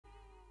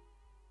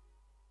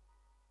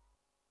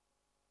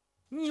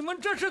你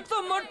们这是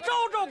怎么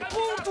招着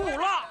公主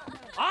了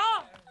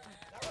啊？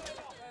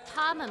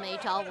他们没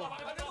招我，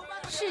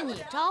是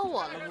你招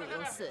我了，武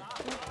攸嗣。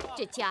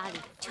这家里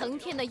成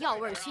天的药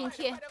味熏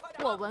天，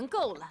我闻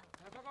够了。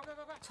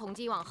从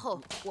今往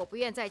后，我不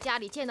愿在家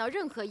里见到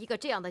任何一个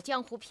这样的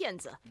江湖骗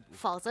子，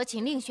否则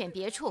请另选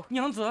别处。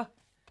娘子，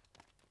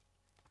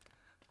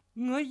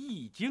我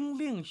已经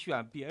另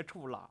选别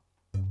处了。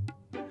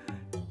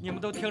你们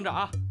都听着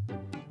啊，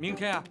明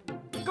天啊，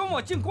跟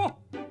我进宫。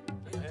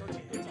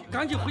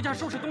赶紧回家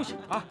收拾东西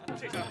啊！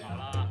这下好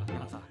了，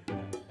娘子，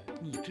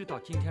你知道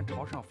今天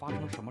朝上发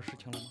生什么事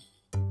情了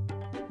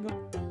吗？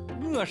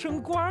我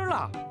升官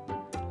了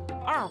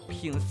，2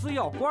品司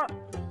药官。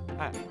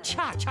哎，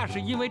恰恰是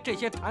因为这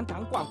些坛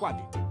坛罐罐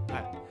的。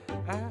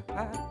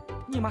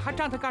你们还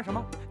站着干什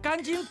么？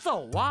赶紧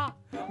走啊！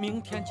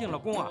明天进了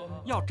宫啊，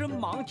要真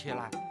忙起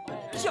来，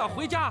想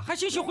回家还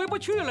兴许回不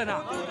去了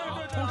呢。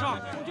冲上，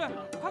红俊，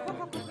快，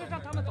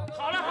让他们走。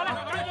好嘞，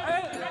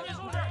赶紧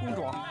收拾。公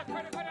主。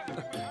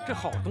这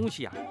好东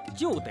西啊，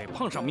就得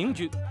碰上明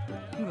君。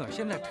我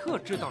现在特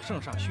知道圣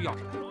上需要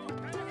什么，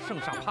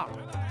圣上怕老，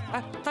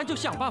哎，咱就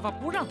想办法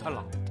不让他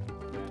老，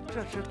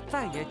这是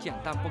再也简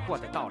单不过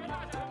的道理。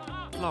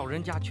老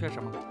人家缺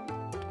什么？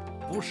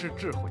不是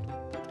智慧，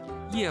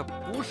也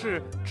不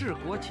是治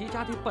国齐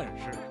家的本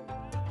事，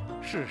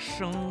是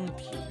身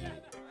体。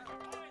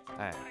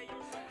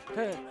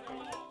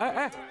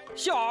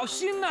小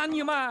心呐，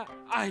你们！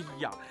哎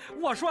呀，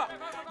我说，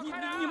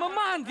你们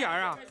慢点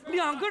啊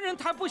，2个人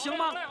抬不行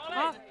吗？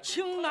啊，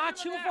轻拿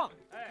轻放，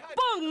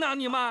蹦呢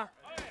你们！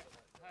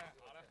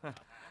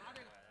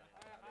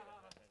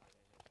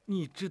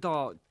你知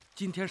道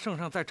今天圣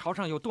上在朝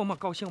上有多么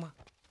高兴吗？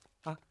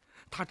啊，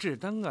他指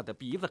着我的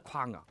鼻子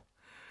夸我，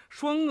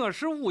说我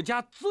是武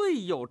家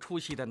最有出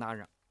息的男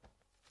人。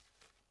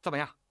怎么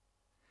样？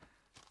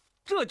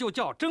这就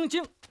叫争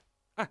经。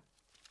哎，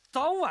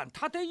早晚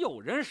他得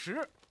有人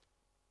识。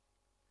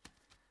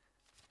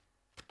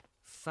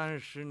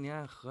30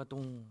年河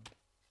东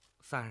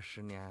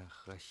，30年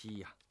河西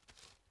呀。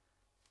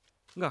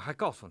我还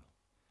告诉你，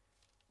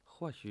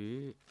或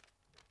许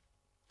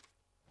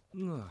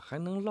我还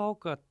能捞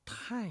个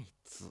太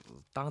子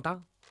当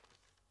当。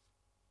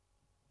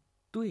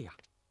对呀，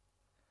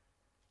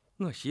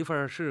我媳妇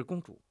儿是公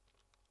主，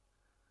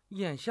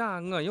眼下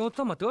我又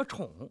这么得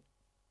宠，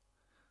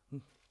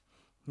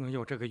我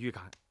有这个预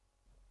感。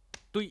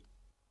对，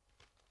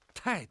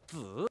太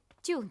子。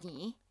就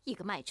你一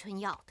个卖春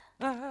药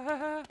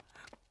的！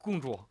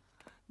公主，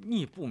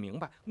你不明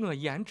白，我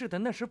研制的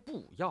那是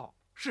补药，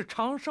是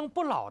长生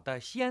不老的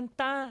仙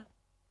丹。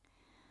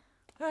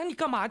哎，你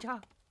干嘛去？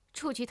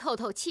出去透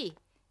透气。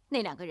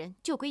那2个人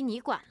就归你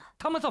管了。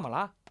他们怎么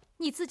了？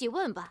你自己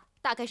问吧，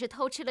大概是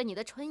偷吃了你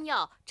的春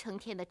药，成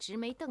天的直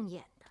眉瞪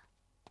眼的。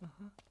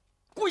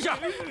跪下，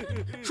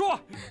说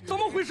怎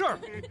么回事？饶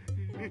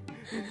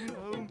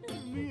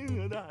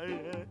命啊，大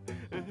人！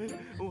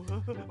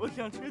我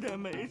想吃点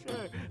没事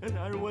儿，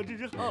大人，我只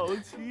是好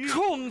奇。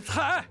蠢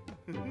材！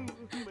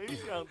没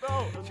想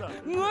到呢。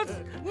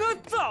我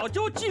早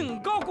就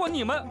警告过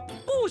你们，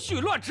不许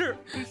乱吃。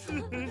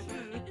是。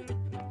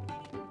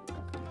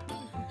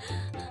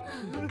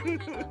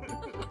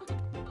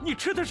你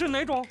吃的是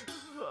哪种？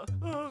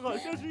好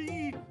像是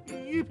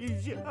一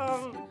品香。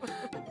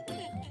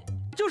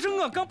就是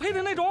我刚配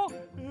的那种。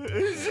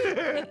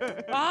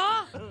是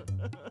啊。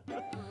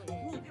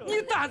你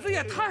胆子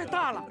也太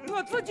大了，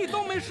我自己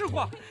都没试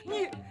过。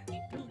你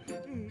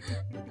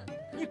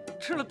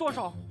吃了多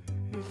少？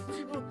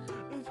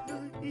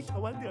就一小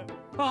碗点儿。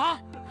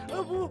啊？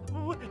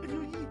不，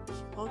就一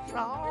小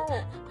勺。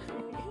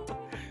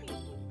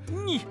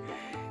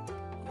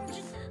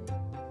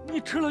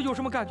你吃了有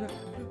什么感觉？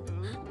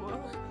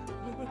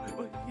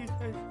我一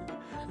开始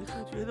就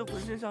觉得浑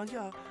身上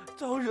下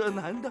燥热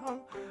难当，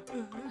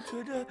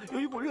觉着有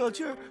一股热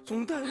气儿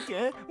从丹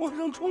田往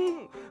上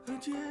冲，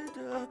接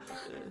着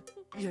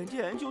眼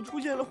前就出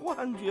现了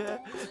幻觉，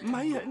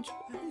满眼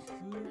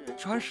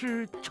全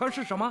是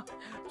什么？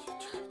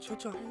全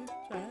是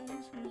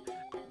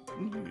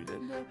女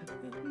人的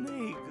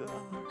那个。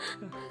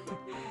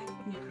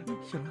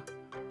行了，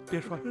别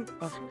说了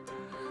啊。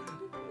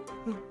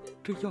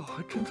这药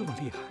还真这么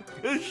厉害？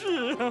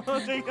是啊，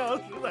这药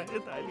实在是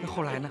太厉害了。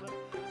后来呢？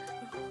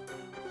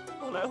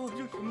后来我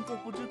就什么都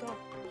不知道，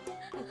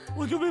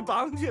我就被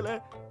绑起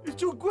来，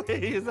就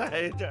跪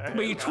在这儿。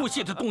没出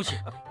息的东西，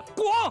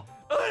滚！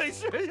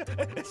是，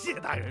谢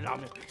大人饶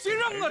命，别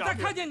让我再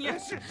看见你。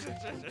是，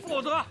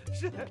否则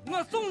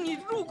我送你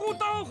入宫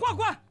当宦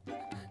官。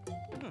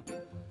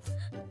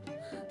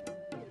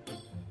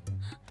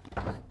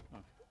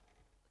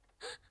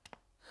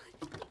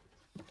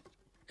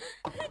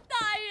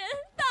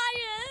大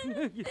人，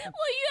我冤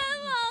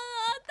枉啊！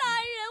大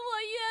人，我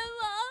冤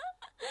枉！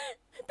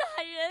大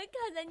人，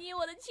看在你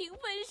我的情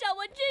分上，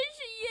我真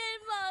是冤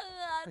枉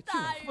啊！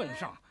大人，情分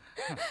上，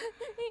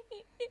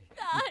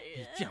大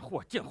人，贱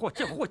货！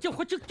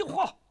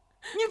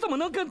你怎么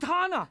能跟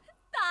他呢？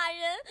大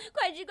人，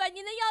快只怪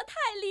您的药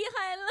太厉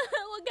害了！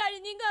我看着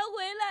您快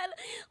回来了，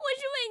我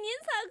是为您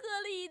才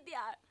喝了一点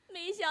儿，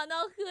没想想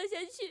到喝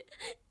下去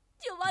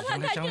就把他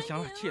看成行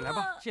了，起来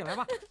吧，起来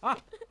吧，啊，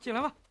起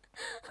来吧。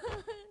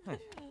哎，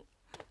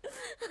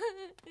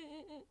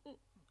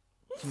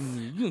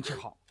你运气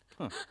好，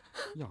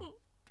要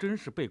真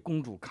是被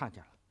公主看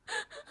见了，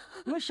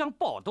我想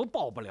抱都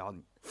抱不了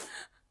你。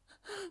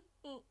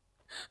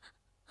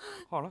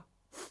好了，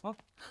啊，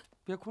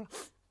别哭了，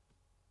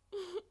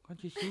快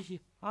去洗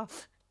洗啊。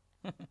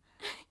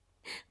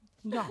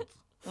样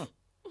子，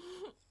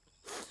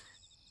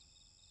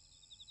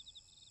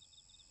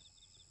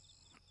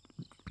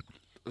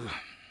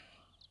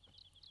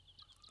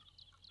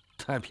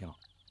太平，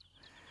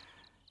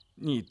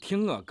你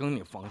听我跟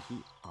你分析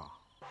啊，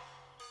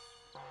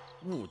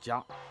武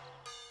家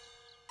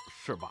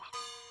是吧？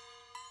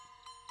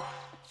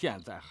现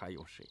在还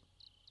有谁？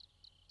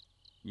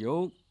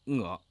有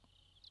我，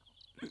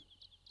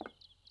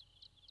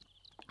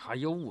还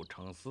有武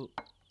承嗣，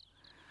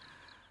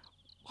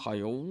还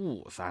有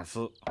武三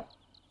思。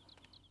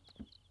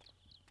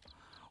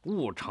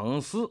武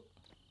承嗣，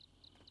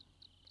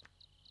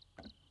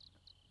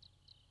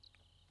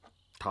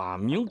他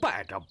明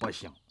摆着不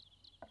行，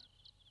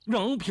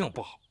人品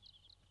不好，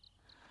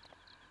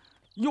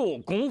有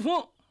供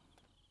奉，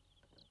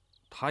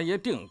他也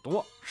顶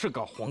多是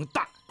个混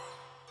蛋。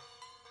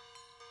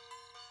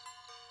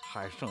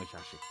还剩下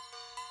谁？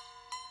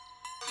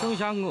剩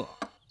下我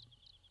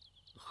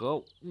和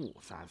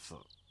武三思。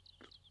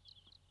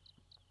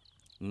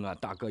我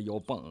大哥有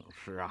本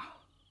事啊，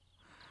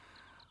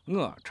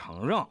我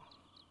承认，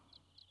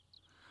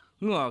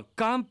我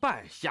甘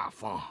拜下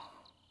风。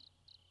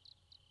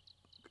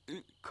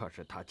可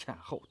是他欠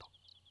厚道，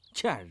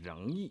欠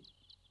仁义。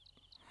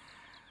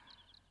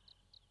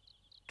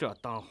这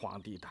当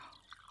皇帝的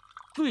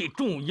最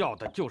重要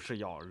的就是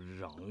要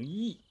仁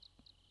义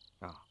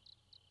啊！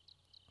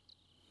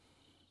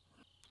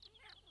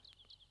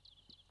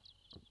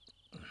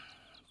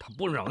他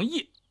不仁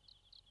义，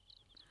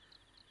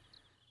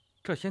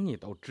这些你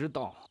都知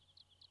道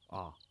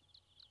啊，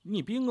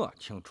你比我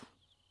清楚。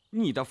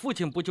你的父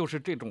亲不就是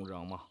这种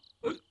人吗？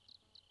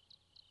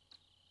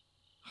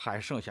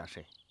还剩下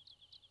谁？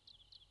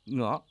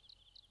我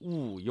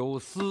武攸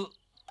嗣，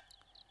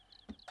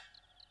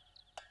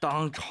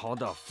当朝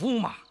的驸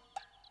马，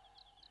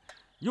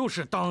又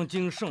是当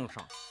今圣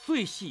上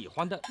最喜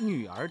欢的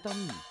女儿的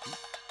女婿。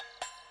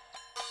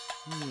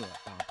我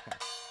当太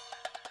子，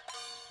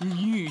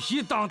女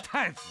婿当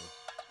太子，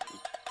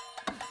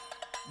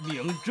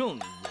名正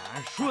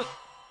言顺，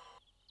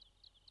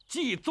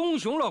既遵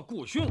循了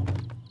古训，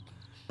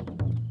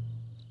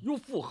又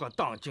符合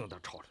当今的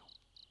潮流。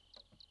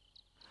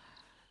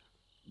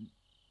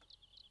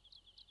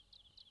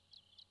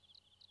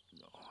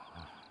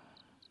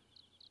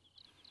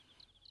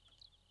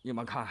你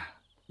们看，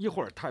一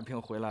会儿太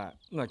平回来，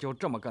我就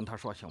这么跟他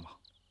说，行吗？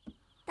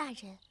大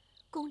人，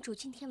公主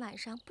今天晚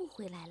上不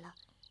回来了，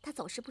她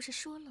走时不是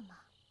说了吗？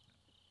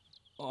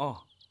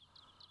哦，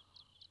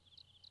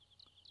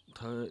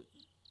她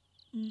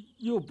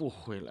又不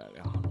回来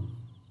了。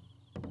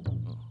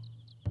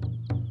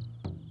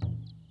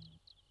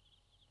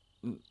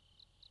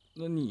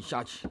那你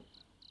下去。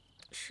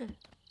是。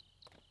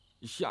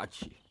下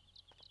去。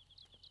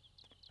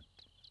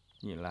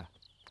你来。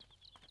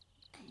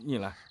你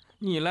来。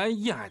你来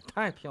演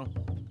太平，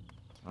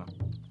啊，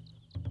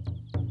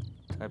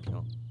太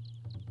平，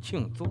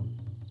请坐，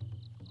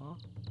啊，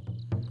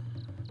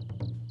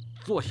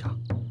坐下，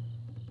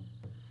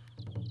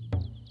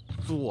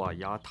坐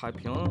呀，太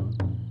平。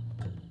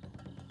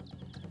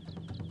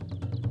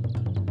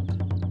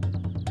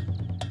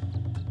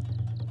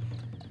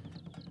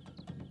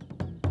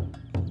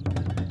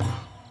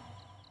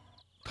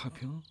太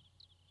平，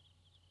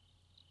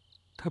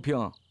太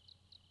平。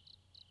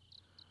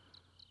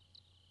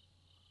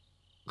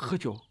喝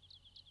酒。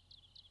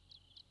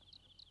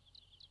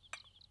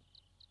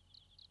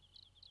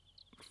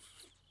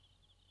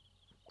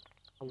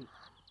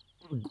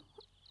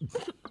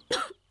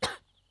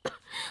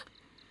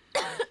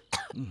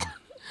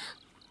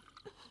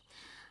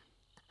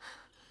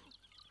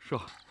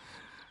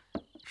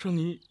说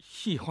你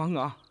喜欢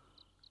我。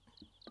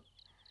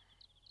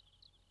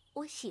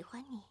我喜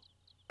欢你，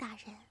大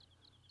人。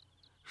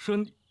说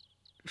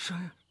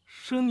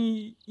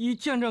你一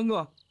见着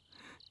我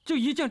就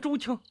一见钟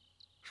情。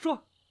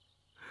说，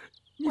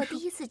我第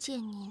一次见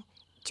您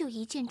就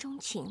一见钟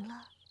情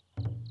了。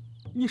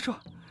你说，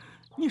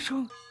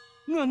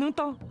我能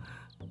当？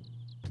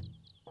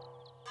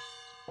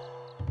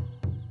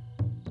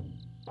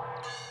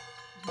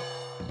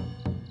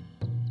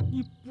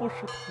你不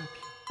是太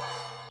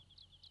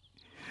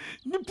平，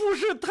你不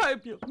是太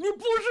平，你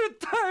不是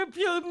太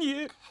平，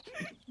你。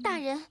大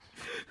人，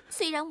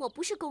虽然我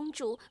不是公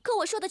主，可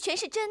我说的全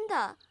是真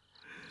的。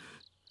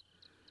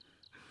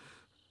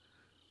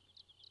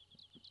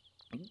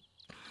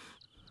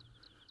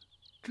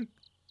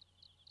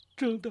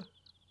真的。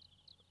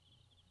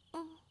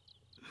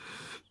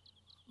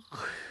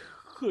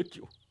喝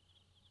酒。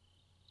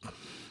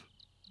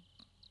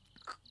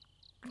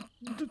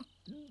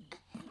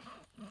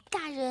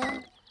大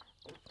人，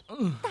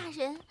大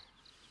人，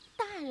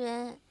大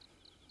人，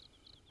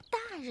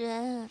大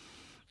人。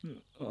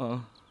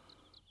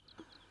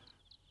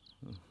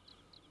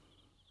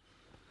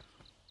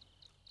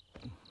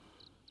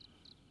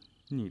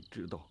你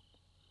知道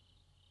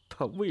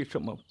他为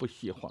什么不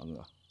喜欢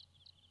我？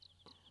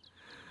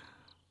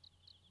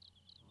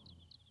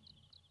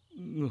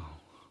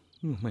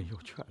我没有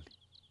权利，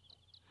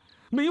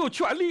没有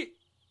权利。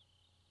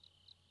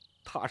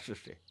他是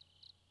谁？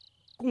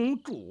公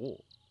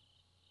主。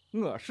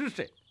我是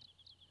谁？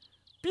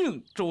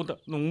并州的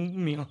农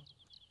民。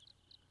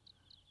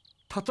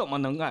他怎么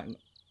能爱我？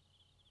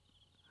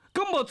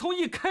根本从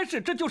一开始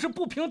这就是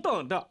不平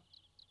等的。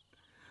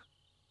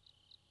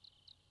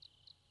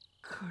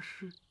可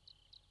是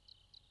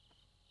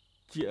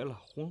结了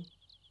婚，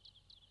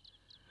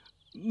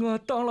我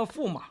当了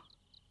驸马，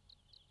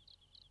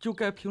就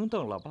该平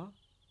等了吧？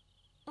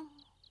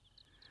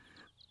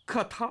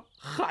可他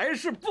还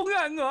是不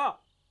爱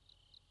我，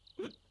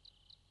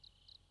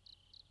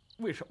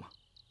为什么？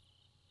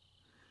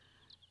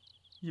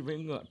因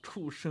为我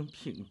出身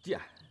贫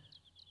贱。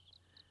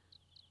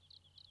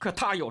可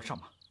他有什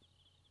么？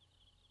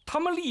他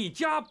们李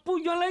家不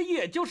原来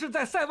也就是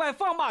在塞外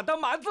放马的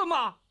蛮子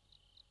吗？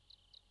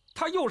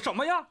他有什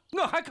么呀？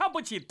我还看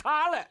不起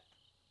他嘞。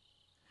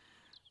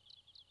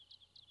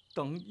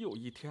等有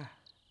一天，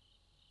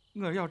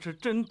我要是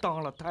真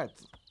当了太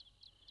子，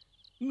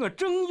我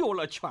真有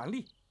了权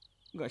力，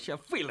我先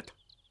废了他，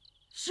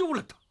休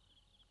了他，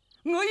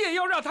我也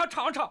要让他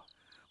尝尝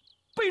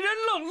被人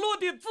冷落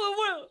的滋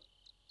味。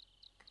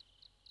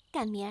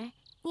赶明儿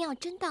您要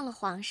真当了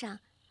皇上，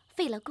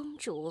废了公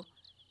主，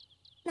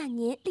那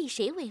您立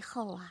谁为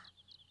后啊？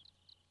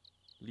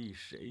立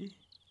谁？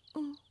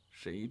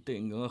谁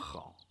对我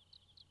好，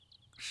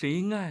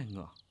谁爱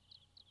我，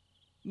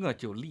我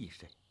就立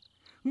谁。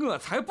我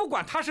才不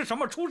管他是什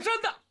么出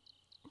身的。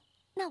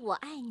那我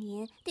爱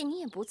您，对您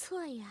也不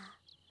错呀。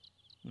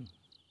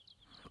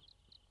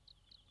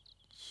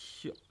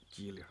小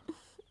机灵，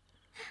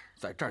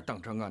在这儿等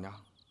着我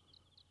呢。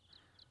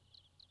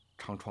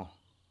长虫，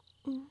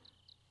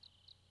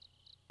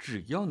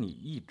只要你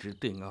一直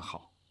对我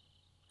好，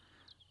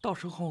到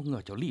时候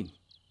我就立你，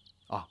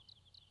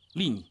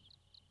立你。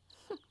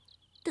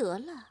得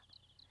了，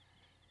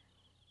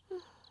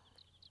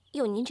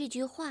有您这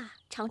句话，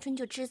长春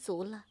就知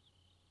足了。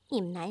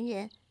你们男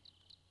人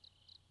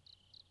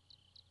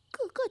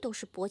个个都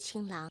是薄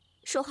情郎，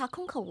说话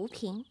空口无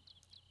凭。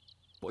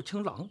薄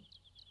情郎？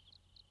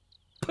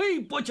呸！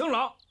薄情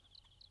郎！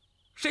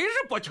谁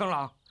是薄情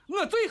郎？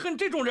我最恨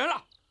这种人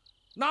了。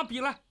拿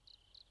笔来，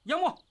杨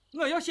默，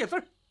我要写字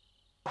儿。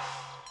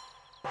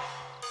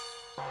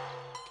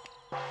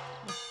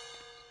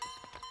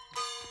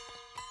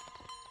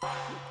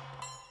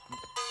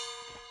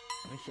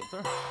我写字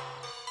儿。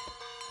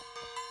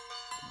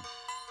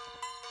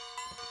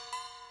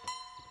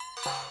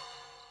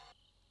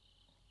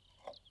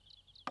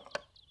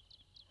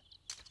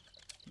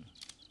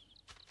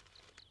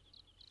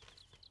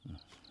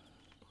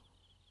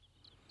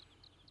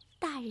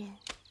大人。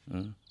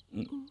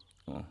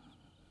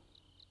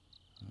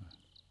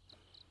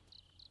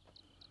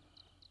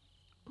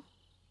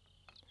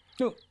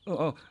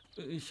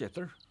写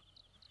字儿。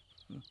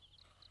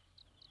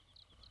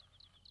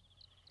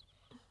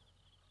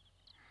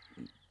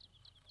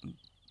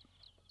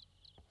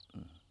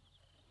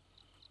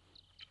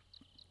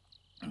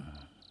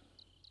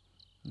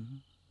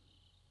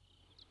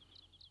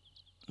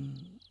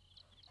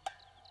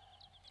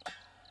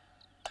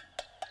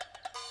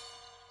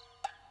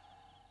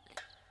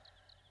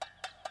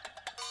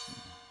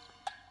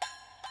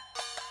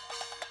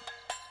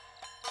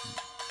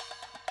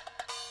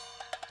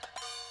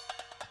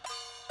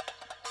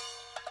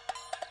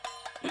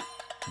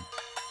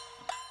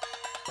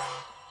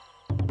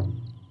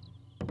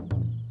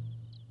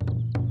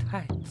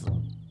太子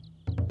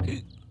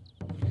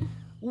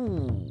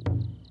武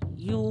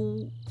攸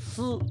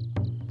嗣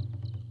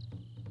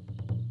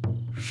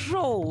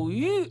受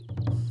谕。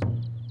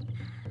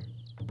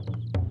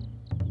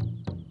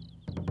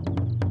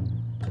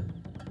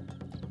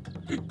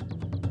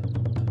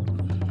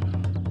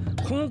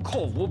空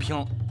口无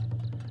凭，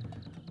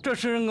这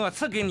是我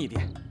赐给你的，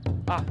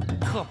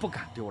可不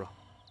敢丢了。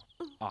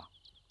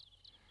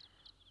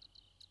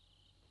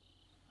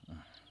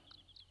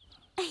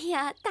哎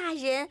呀，大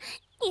人，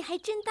你还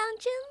真当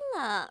真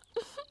了。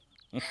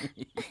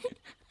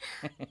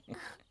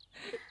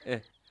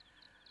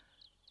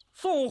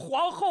送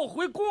皇后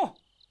回宫，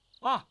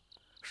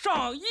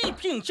上一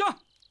品香。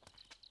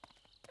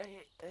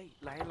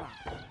来了。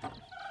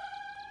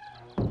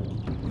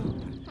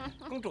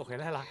公主回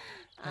来了。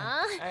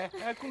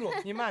公主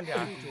你慢点。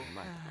公主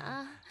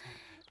慢。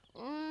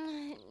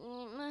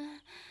你们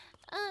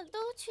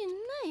都去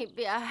那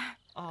边。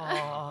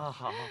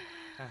好。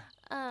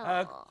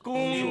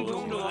公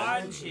主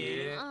安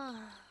寝。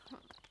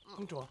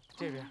公主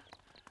这边。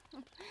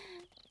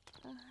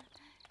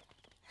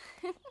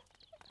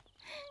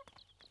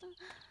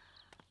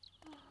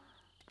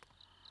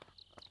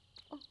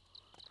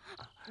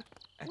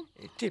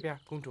这边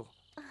公主。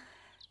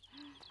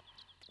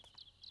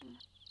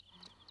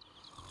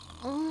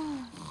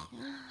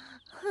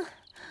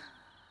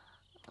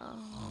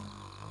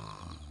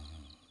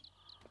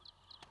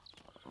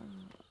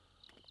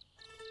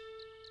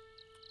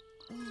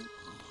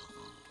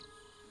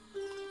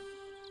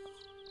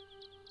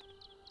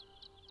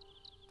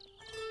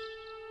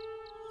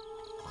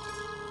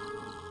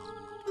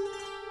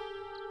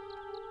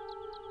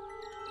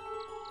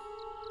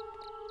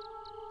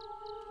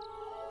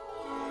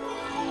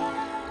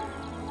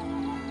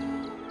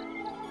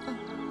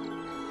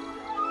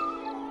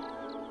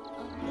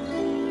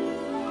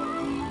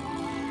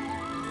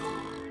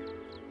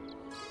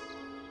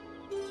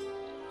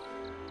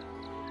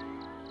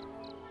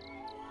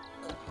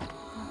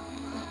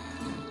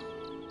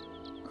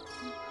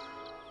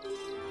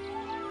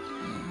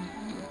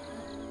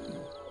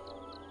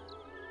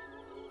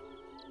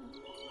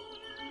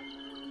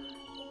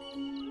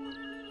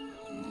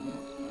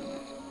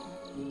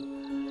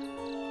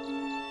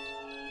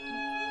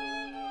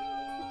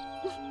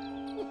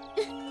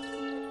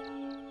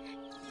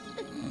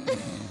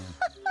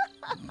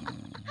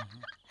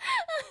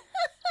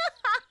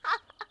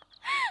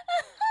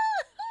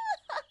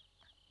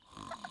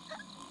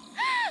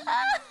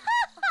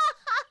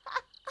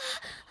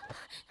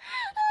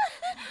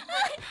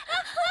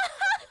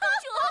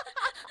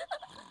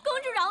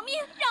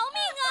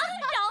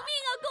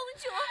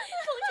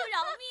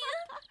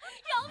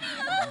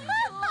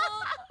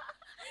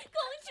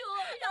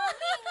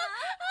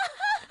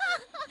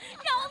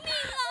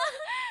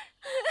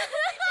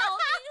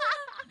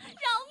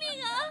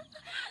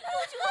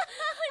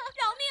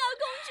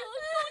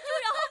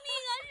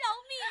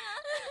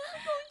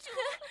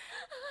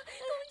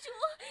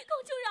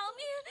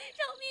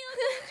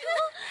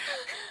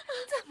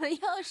么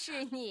又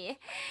是你？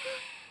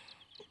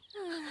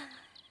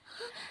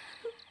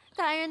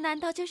大人难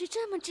道就是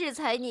这么制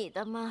裁你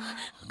的吗？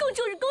公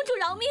主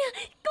饶命！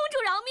公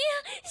主饶命！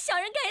小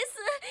人该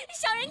死！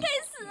小人该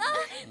死啊！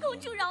公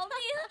主饶命！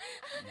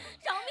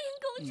饶命！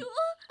公主！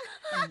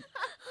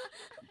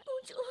公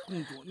主！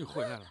公主，你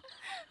回来了。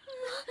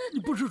你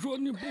不是说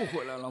你不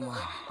回来了吗？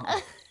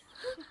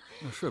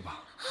那睡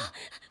吧。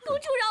公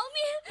主饶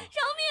命！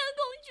饶命啊！公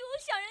主，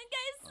小人该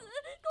死！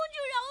公主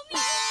饶命！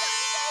小人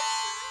该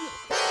死！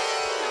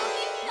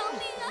饶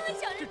命啊！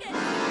小人该死！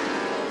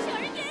小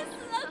人该死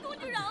啊！公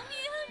主饶命！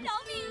饶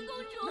命啊！公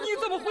主！你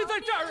怎么会在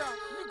这儿啊？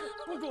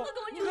公主，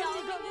你看，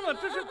我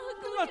这是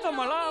我怎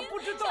么了？不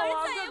知道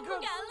啊，再也不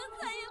敢了，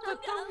再也不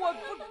敢了。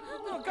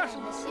我干什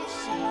么？些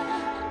什么？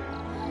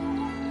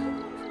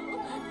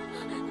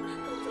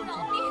公主饶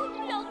命！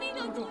饶命啊！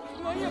公主，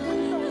我也不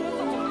知道我怎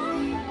么了。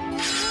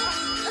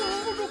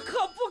公主可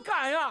不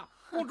敢呀！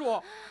公主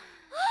饶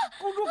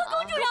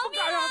命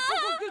啊！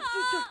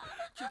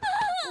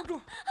公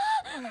主，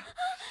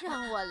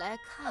让我来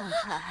看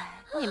看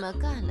你们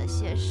干了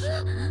些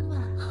什么。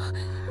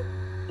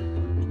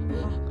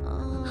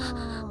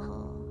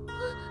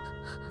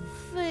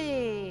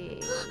废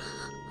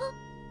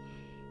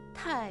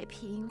太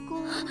平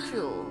公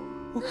主。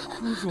公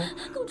主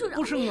饶命！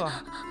不是我。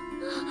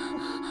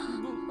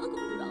公主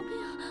饶命！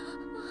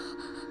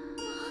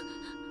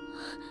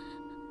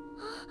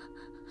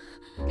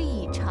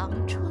立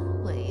长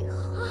春为后，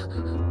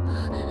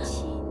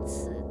钦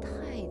此太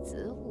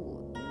子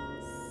武攸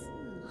嗣。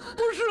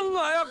不是我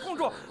呀，公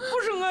主，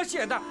不是我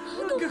写的。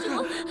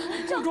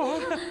公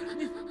主，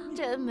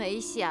真没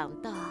想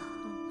到，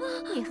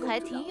你还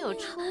挺有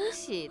出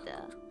息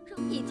的，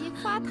已经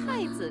发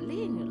太子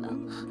令了。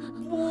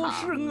不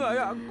是我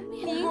呀。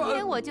明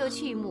天我就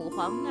去母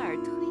皇那儿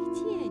推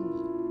荐你，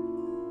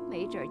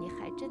没准你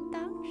还真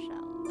当上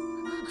了。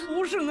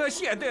不是我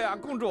写的呀，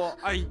公主。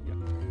哎呀，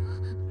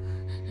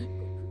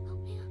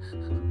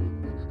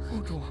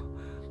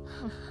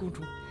公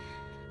主。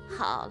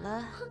好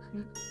了，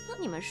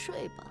你们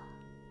睡吧，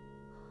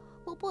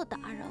我不打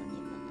扰你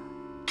们了。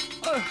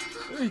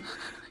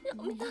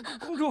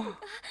公主，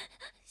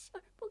小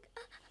人不敢。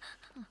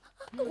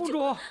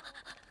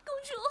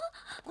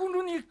公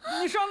主，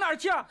你上哪儿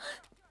去啊？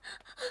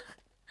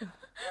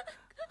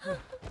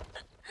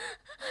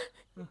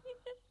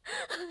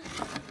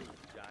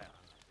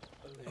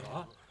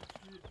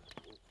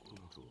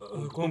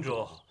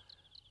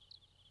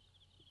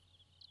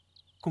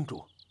公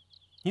主，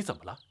你怎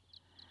么了？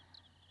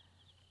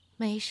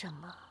没什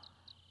么，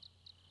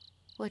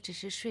我只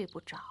是睡不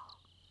着。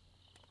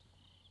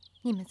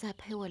你们再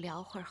陪我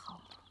聊会儿好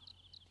吗？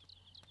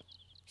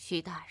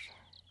徐大人，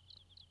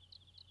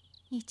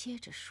你接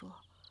着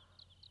说，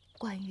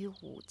关于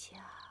武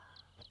家。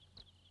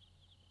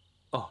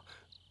哦，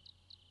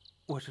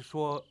我是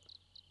说，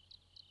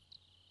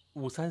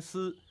武三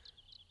思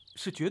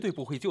是绝对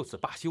不会就此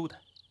罢休的。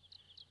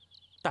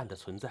蛋的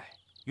存在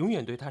永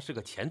远对他是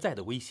个潜在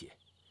的威胁，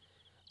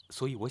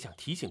所以我想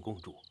提醒公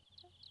主。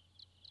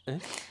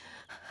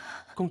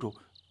公主，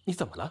你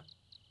怎么了？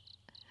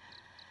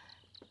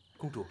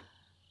公主，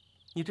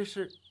你这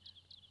是？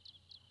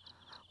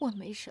我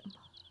没什么，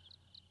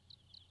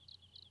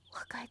我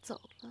该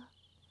走了，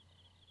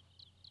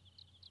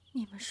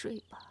你们睡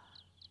吧。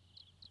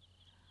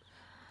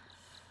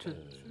不好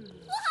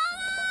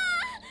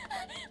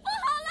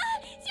了！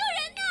救人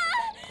呐！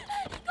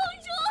公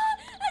主，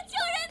救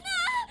人呐！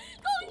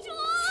公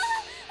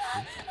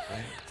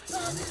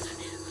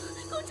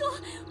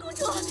主，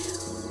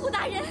武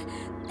大人，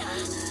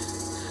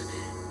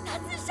他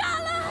自杀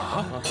了。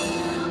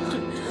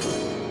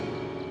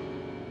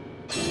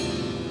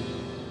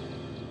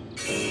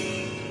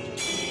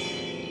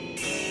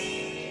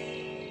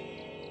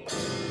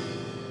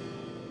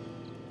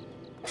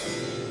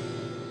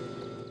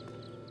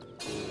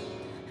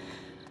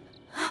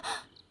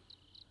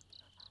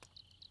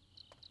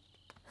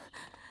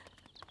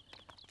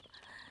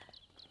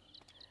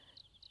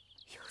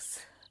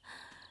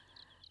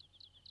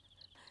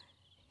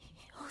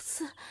攸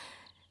嗣，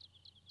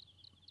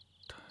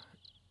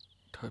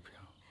太平，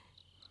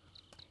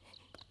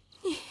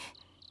你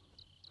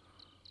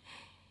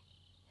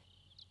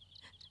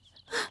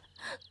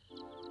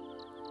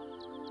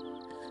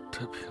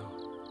太平，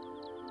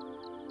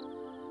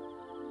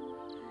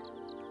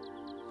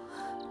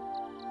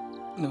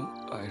能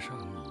爱上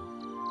你，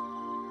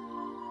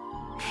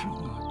是我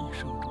一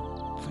生中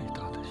最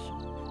大的幸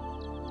福，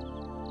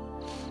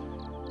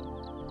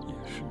也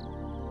是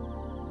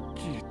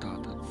巨大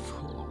的错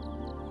误。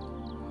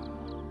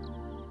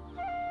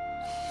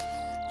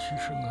其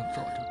实我早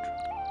就知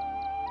道，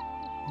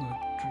我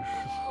只是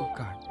不敢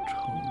承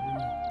认。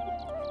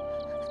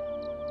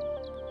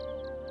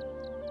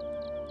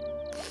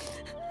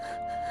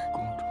公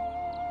主，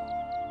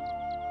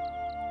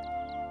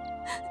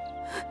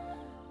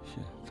现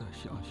在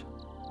想想，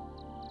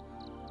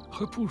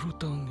还不如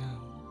当年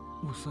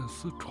武三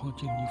思闯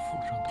进你府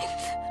上的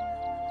事。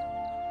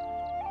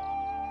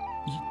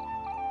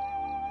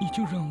你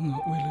就让我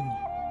为了你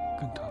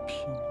跟他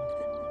拼命。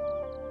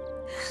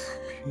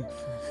心思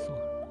酸，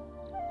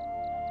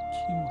起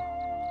码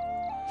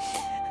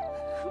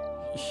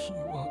希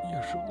望也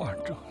是完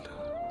整的。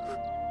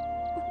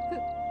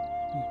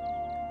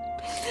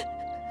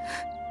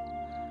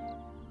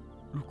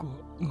如果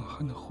我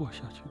还能活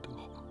下去的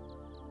话，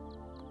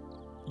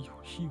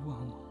有希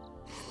望吗？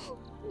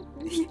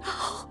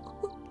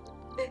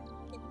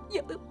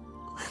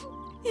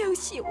有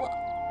希望。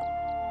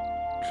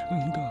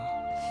真的？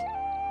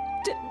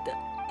真的。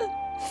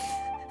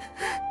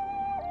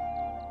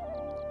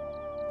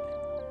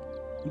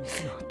那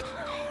太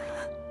好了，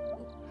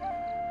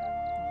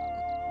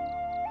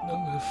那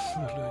我死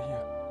了也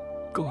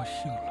高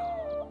兴了。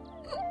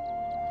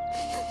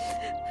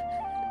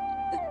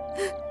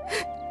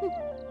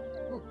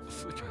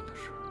死前的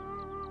事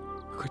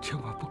可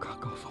千万不敢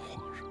告诉皇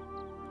上，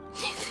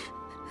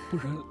不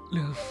然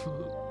连死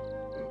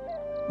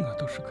我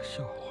都是个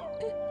笑话。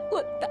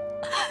我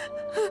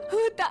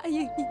答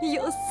应你，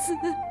有嗣。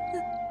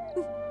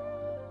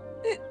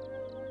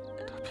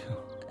太平，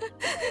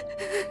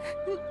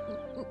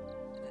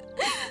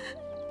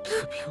太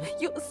平，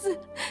有嗣，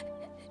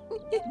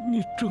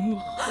你真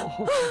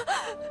好。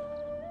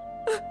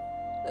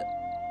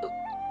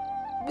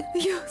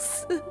有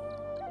嗣。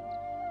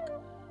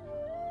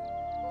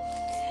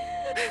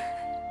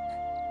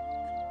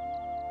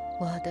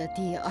我的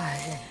第二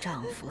任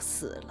丈夫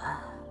死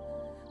了，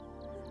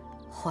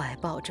怀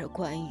抱着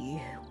关于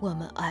我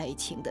们爱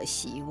情的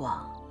希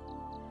望，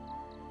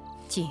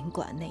尽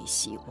管那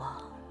希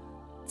望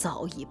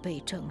早已被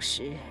证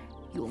实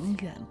永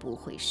远不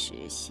会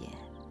实现。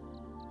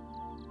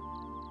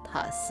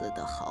他死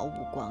得毫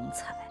无光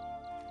彩，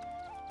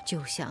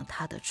就像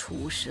他的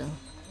出生、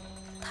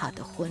他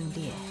的婚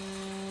恋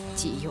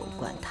及有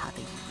关他的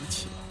一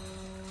切。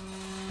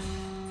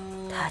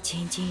他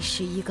仅仅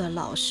是一个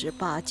老实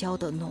巴交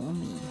的农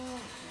民，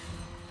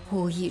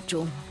无意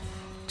中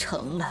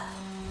成了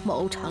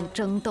某场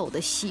争斗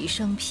的牺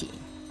牲品。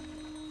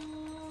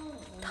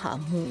他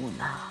木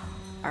讷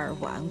而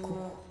顽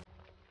固，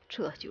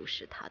这就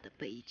是他的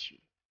悲剧，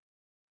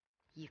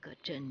一个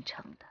真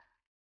诚的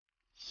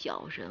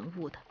小人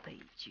物的悲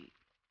剧。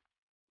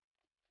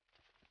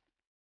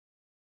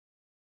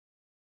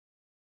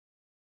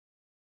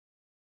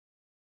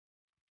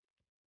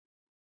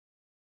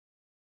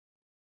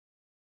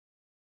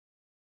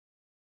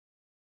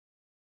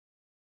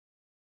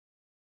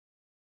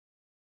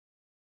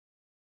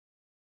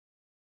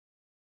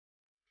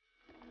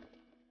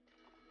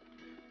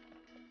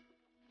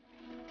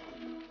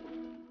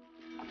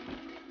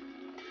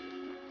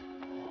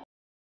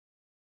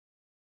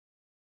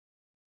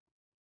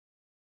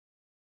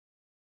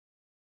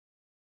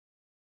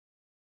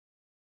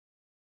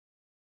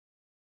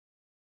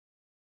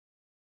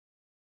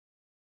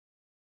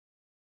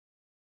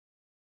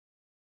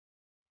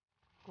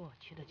过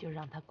去的就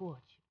让它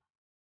过去吧。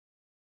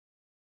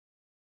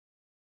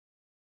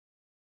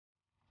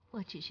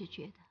我只是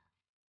觉得，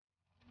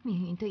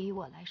命运对于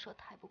我来说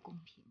太不公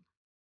平了。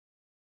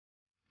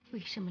为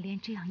什么连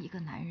这样一个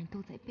男人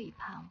都在背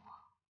叛我？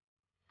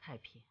太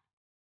平，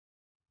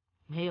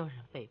没有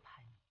人背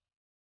叛你，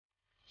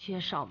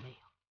薛少没有。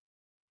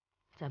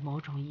在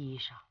某种意义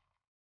上，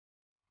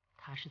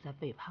他是在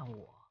背叛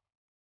我。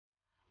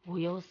武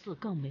攸嗣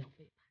更没有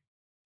背叛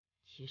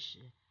你，其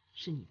实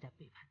是你在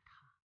背叛他。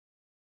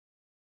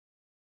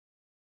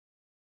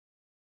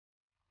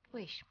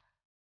为什么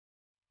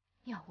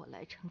要我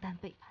来承担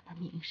背叛的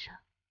名声？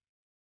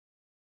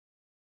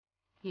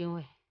因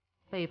为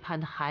背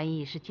叛的含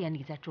义是建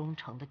立在忠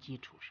诚的基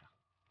础上。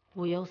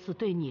武攸嗣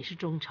对你是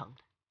忠诚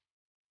的，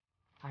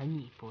而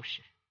你不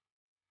是。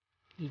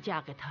你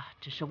嫁给他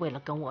只是为了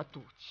跟我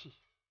赌气。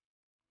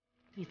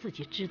你自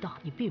己知道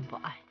你并不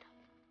爱他，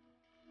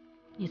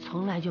你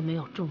从来就没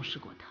有重视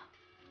过他，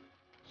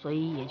所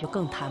以也就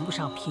更谈不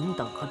上平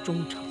等和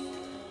忠诚。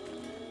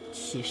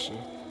其实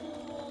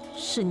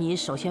是你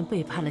首先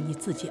背叛了你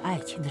自己爱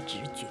情的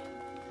直觉。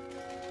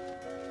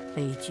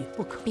悲剧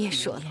不可避免。别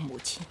说了，母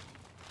亲。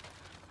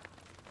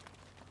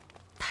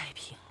太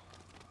平，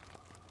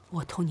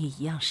我同你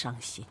一样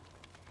伤心。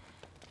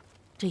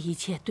这一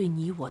切对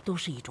你我都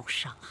是一种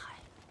伤害。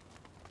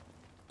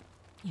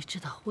你知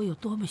道我有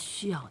多么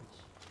需要你。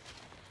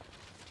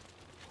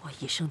我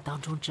一生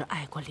当中只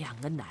爱过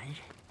2个男人，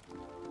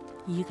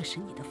一个是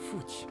你的父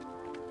亲，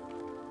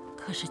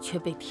可是却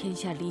被天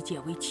下理解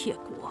为窃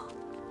国；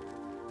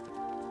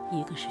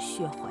一个是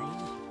薛怀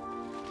义，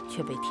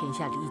却被天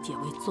下理解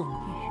为纵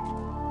欲。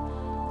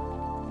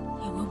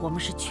因为我们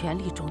是权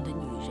力中的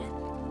女人，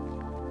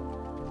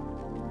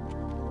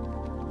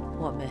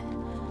我们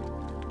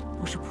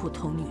不是普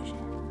通女人。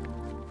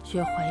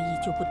薛怀义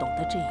就不懂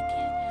得这一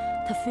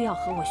点，他非要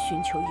和我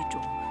寻求一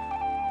种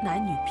男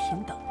女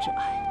平等之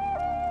爱，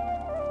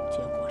结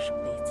果是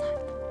悲惨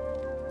的。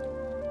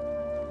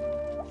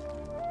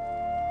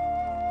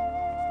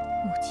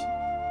母亲，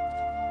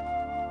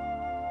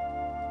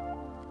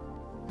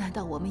难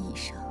道我们一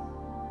生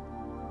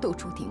都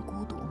注定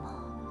孤独吗？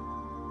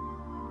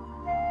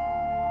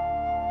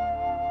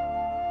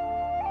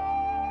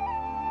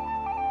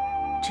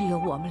只有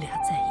我们俩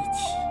在一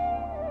起，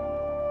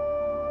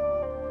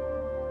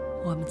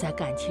我们在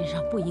感情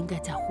上不应该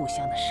再互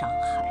相的伤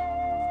害。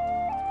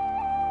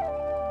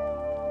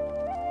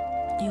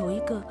有一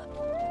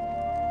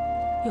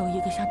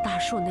个像大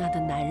树那样的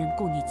男人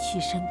供你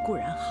栖身固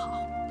然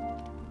好，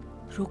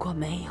如果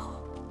没有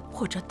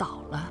或者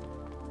倒了，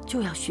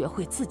就要学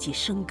会自己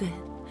生根，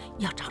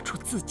要长出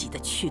自己的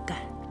躯干。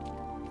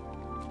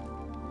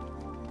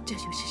这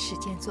就是世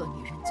间做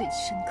女人最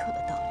深刻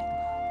的道理吗？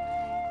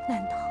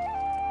难道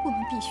我们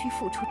必须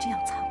付出这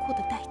样残酷的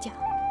代价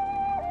吗？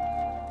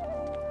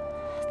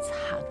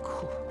残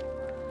酷，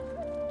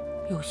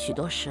有许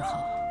多时候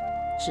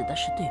指的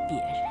是对别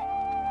人，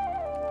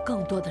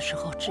更多的时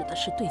候指的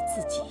是对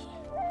自己。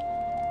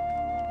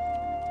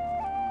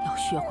要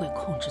学会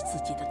控制自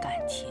己的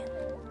感情。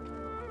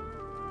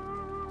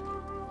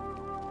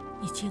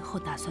你今后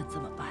打算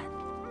怎么办？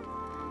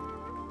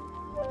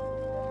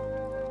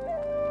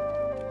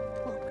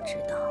我不知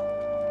道。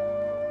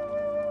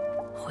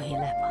回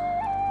来吧，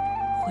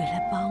回来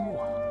帮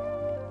我。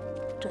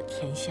这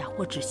天下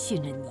我只信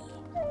任你，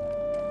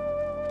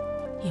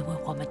因为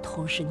我们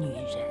同是女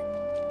人。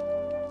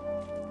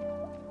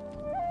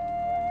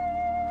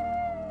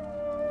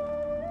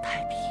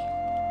太平。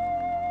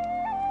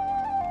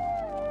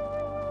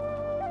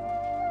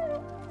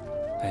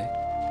哎，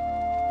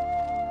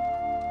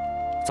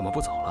怎么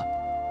不走了？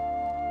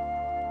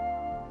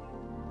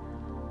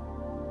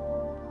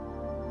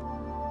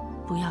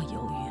不要犹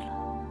豫了，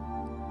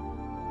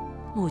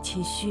母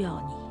亲需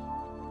要你。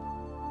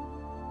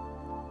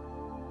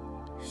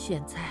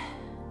现在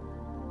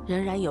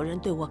仍然有人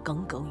对我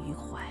耿耿于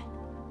怀，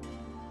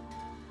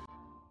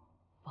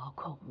包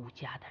括武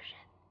家的人。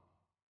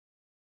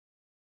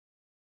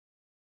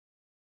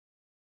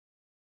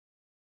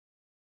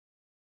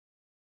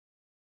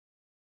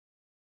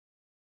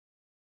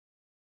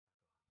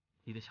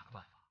你得想个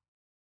办法。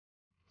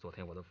昨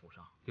天我的府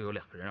上又有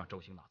2个人让周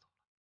兴拿走了，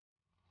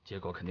结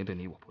果肯定对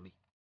你我不利。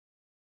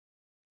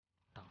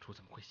当初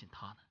怎么会信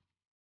他呢？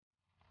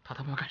他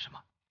们要干什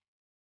么？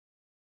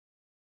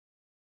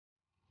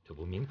这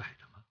不明摆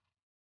着吗？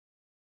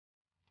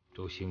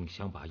周兴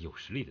想把有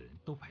实力的人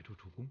都排除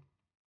出宫，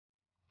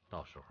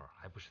到时候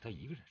还不是他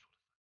一个人说了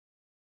算，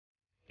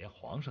连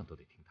皇上都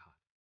得听他的。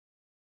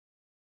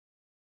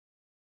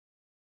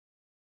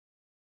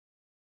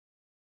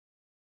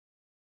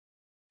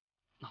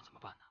那怎么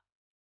办呢？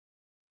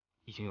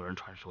已经有人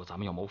传说咱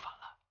们要谋反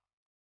了。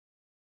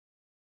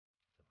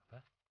怎么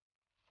办？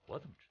我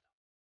怎么知道？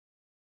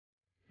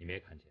你没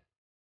看见，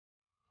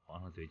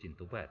皇上最近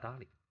都不爱搭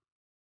理他。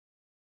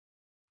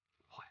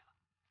坏了，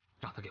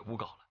让他给诬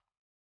告了。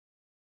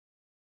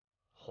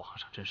皇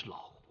上真是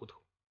老糊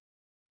涂，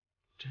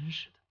真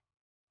是的，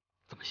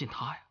怎么信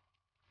他呀？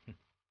哼，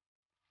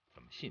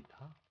怎么信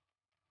他？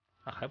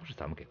那还不是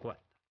咱们给惯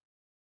的。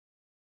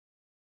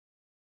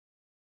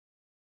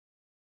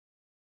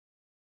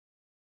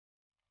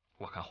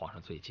我看皇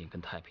上最近跟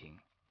太平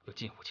又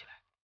近乎起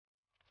来，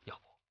要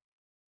不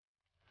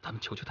咱们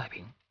求求太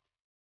平？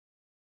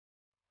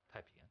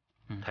太平，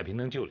太平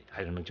能救你，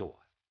还是能救我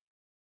呀？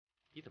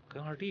你怎么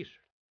跟二弟似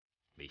的，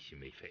没心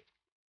没肺？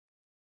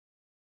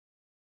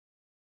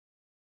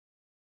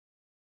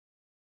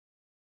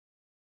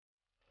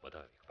我倒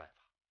有一个办法。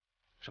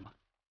什么？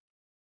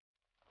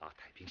拉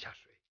太平下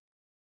水，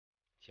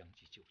将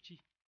计就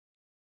计，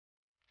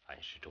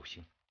暗示周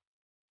兴，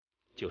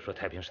就说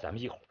太平是咱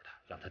们一伙的，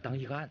让他当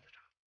一个案子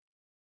查。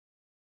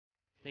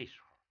那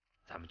时候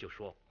咱们就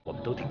说我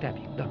们都听太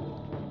平的，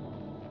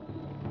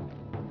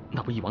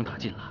那不一网打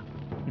尽了？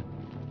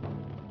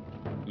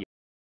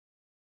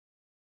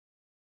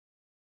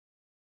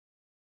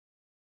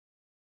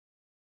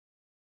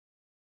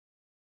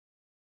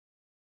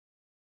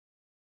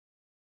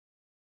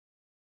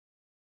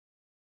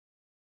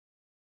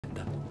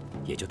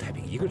也就太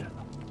平一个人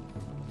了。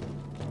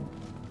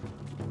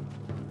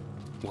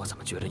我怎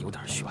么觉得有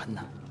点悬呢？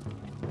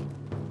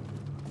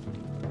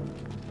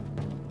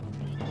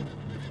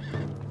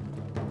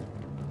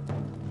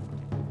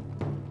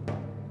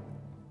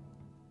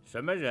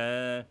什么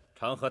人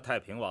常和太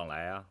平往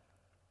来啊？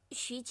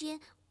徐坚、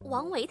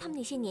王维他们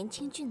那些年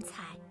轻俊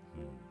才。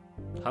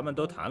他们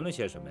都谈论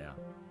些什么呀？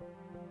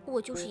我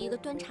就是一个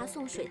端茶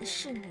送水的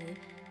侍女，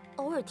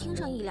偶尔听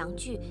上1、2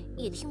句，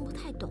也听不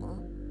太懂。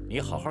你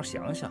好好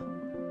想想，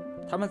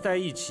他们在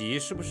一起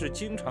是不是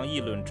经常议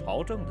论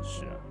朝政的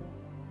事啊？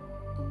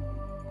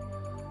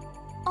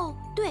哦，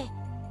对，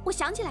我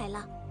想起来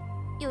了，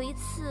有一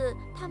次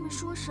他们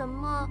说什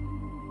么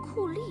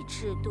酷吏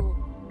制度，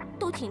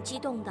都挺激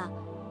动的。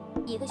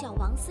一个叫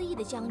王思义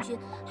的将军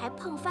还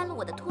碰翻了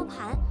我的托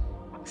盘，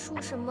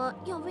说什么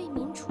要为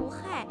民除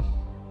害，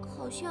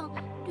好像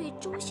对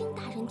周兴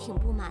大人挺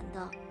不满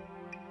的。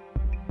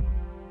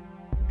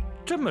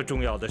这么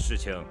重要的事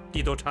情，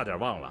你都差点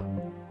忘了，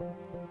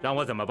让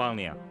我怎么帮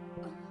你啊？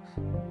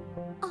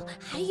哦，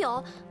还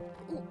有，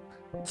我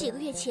几个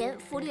月前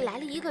府里来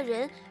了一个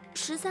人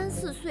，13、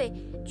14岁，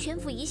全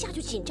府一下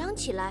就紧张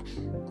起来，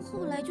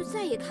后来就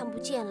再也看不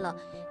见了。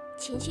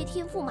前些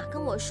天驸马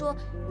跟我说，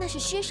那是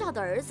薛少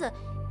的儿子，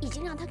已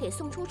经让他给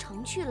送出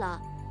城去了。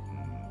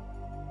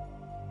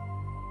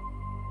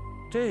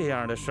这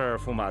样的事儿，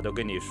驸马都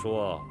跟你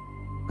说，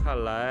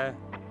看来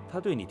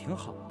他对你挺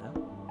好的。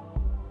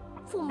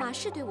驸马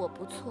是对我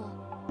不错，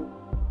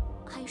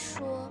还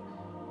说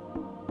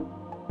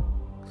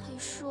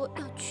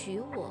要娶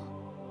我。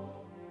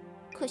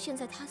可现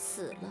在他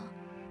死了，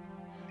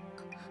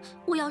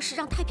我要是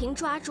让太平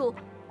抓住，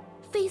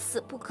非死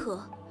不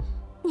可。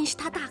您是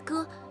他大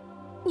哥，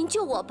您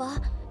救我吧，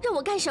让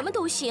我干什么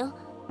都行。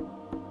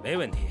没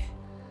问题，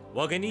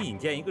我给你引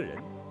荐一个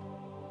人。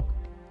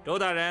周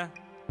大人，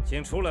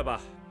请出来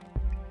吧。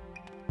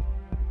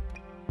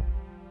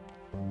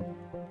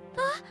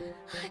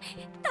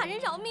大人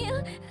饶命！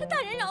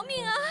大人饶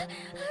命啊！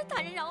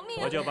大人饶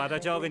命！我就把他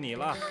交给你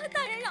了。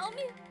大人饶命！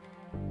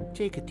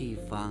这个地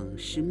方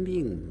是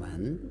命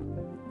门，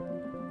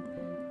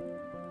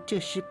这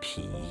是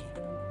脾，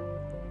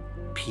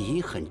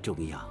脾很重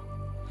要，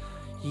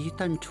一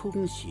旦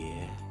充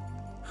血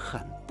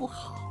很不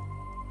好，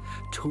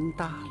充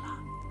大了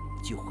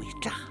就会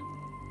炸。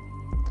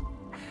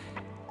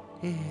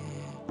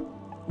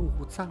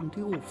五脏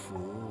六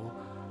腑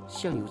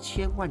像有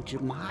千万只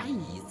蚂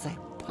蚁在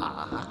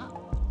爬，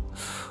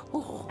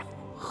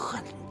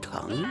很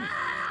疼，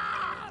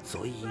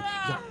所以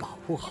要保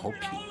护好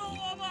脾。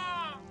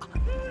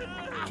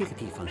这个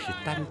地方是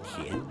丹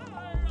田，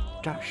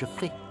这儿是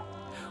肺，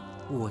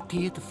我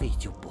爹的肺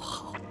就不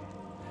好，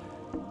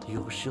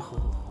有时候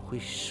会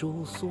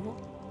收缩，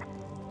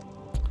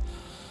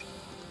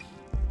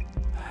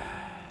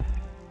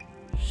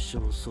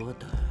收缩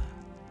的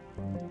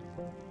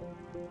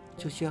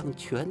就像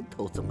拳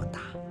头这么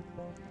大，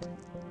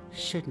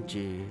甚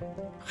至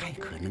还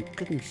可能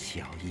更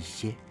小一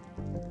些，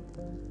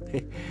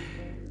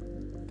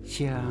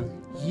像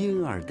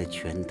婴儿的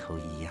拳头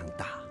一样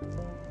大，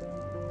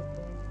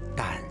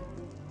但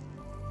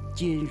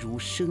坚如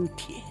生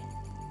铁。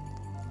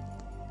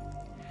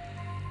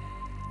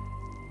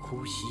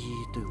呼吸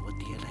对我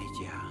爹来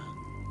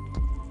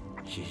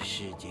讲，是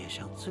世界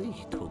上最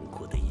痛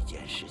苦的一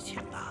件事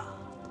情了。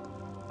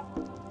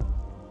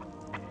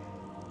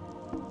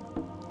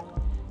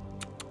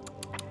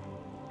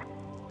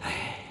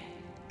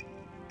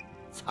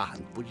惨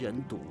不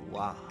忍睹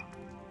啊！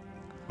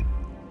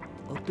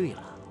哦，对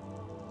了，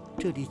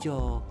这里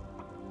叫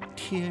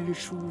天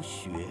枢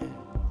穴，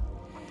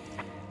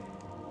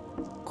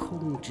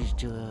控制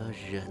着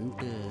人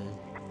的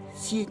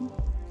心。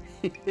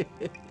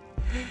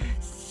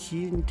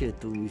心这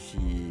东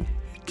西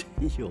真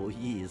有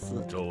意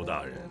思。周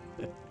大人，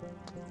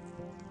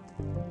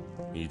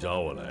你找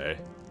我来，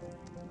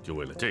就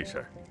为了这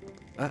事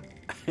儿？啊，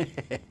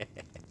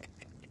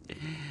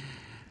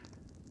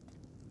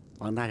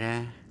王大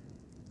人，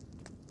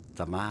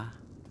怎么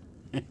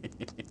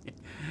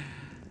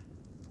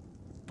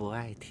不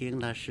爱听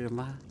了是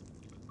吗？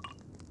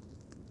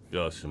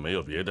要是没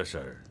有别的事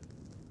儿，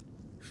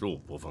恕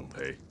不奉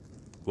陪。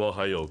我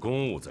还有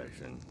公务在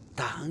身。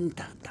等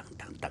等，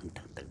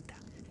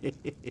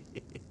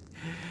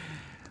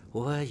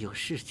我有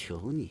事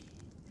求你。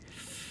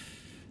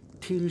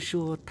听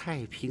说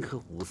太平和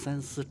武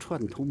三思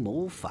串通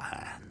谋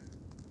反，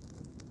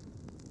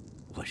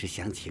我是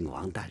想请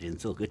王大人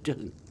做个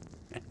证，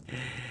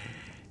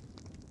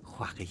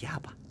画个押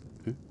吧。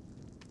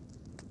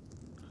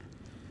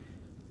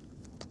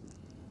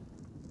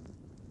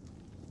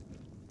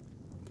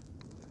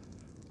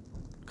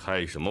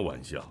开什么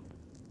玩笑？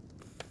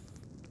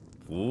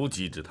无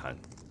稽之谈。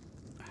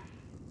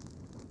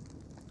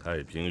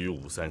太平与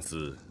武三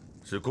思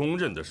是公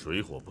认的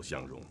水火不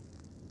相容，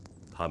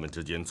他们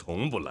之间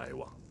从不来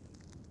往，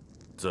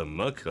怎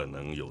么可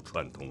能有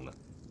串通呢？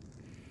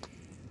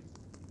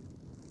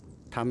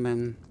他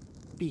们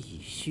必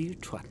须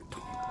串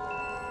通。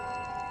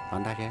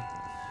王大人，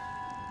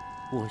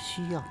我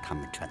需要他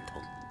们串通。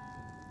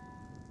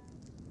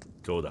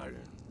周大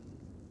人，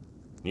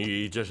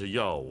你这是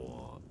要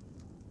我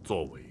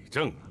做伪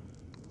证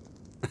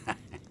啊？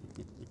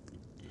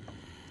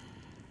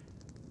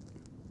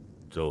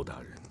周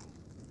大人，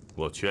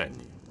我劝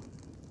你，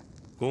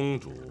公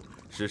主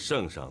是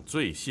圣上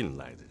最信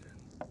赖的人，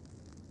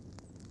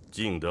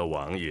敬德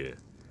王爷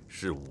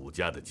是武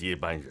家的接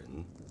班人，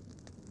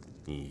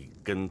你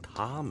跟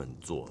他们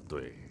作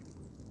对，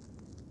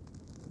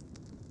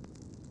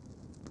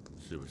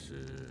是不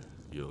是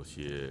有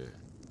些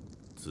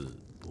自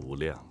不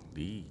量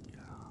力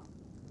呀？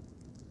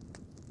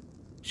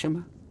什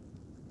么？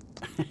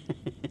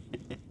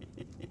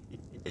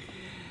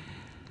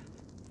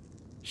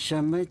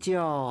什么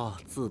叫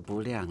自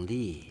不量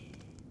力？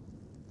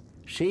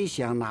谁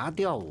想拿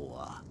掉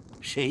我，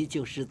谁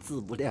就是自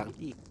不量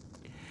力。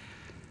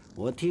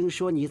我听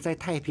说你在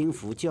太平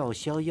府叫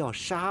嚣要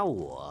杀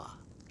我，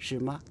是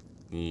吗？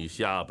你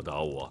吓不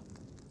倒我。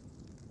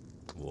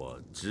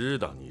我知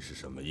道你是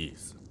什么意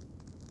思。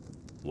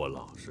我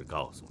老实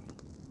告诉你，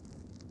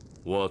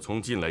我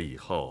从进来以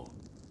后，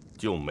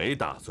就没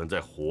打算再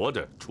活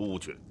着出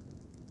去。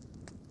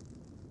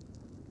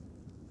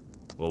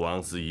我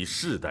王思仪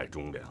世代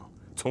忠良，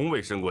从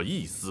未生过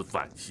一丝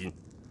反心，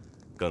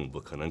更不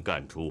可能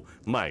干出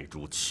卖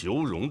主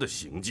求荣的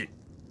行径。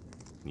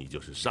你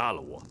就是杀了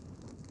我，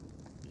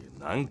也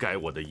难改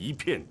我的一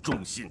片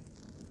忠心。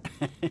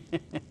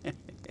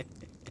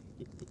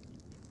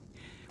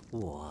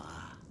我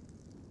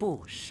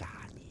不杀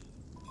你，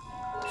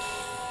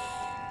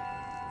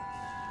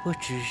我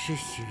只是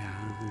想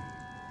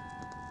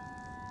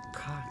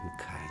看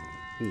看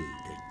你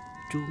的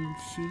忠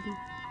心。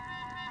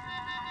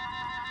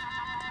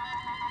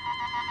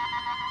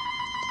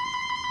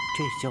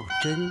这叫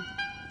真。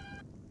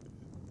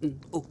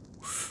哦，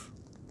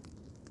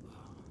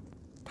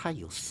它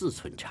有4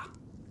寸长。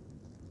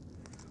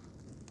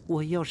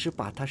我要是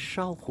把它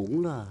烧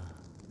红了，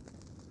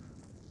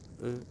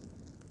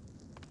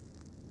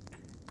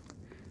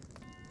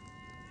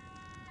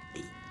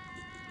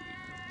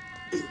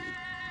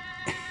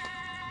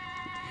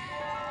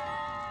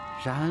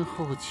然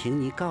后请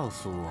你告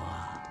诉我，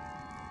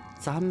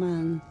咱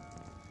们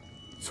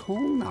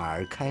从哪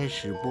儿开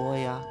始播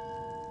呀？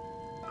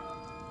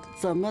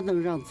怎么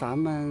能让咱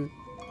们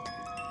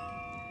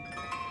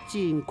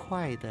尽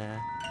快的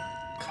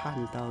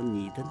看到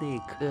你的那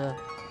颗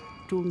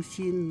忠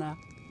心呢？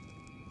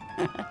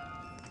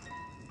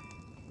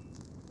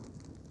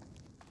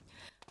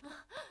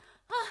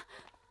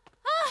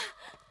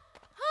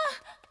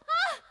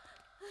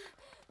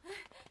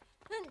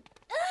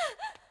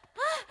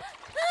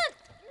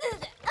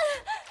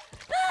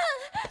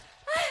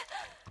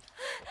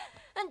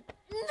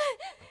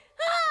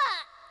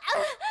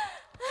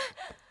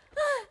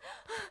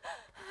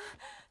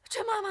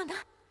春妈妈呢？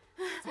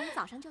从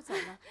早上就走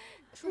了，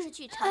说是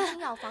去长青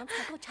药房采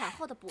购产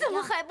后的补药。怎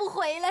么还不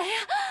回来呀？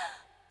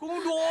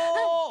公主，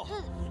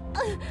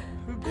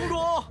公主，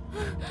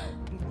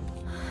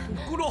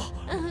公主，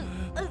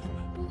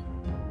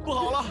不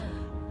好了！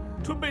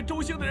春被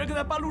周姓的人给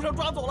在半路上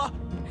抓走了，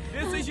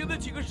连随行的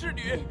几个侍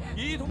女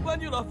也一同关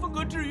进了风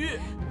阁治狱。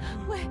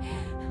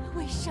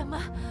为什么？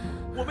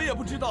我们也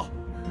不知道，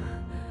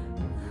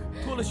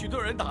托了许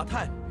多人打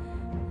探，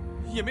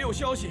也没有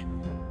消息。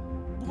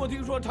不过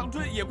听说长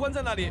春也关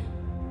在那里。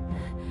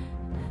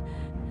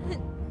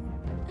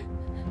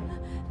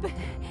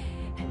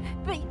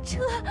被撤。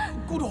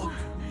公主，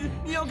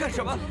你要干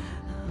什么？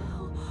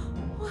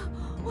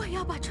我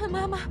要把春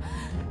妈妈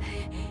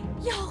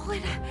要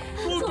回来。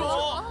公主，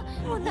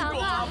不能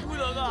啊！不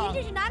能啊！您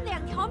这是拿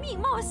2条命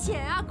冒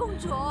险啊，公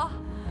主！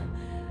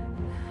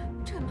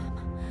春妈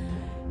妈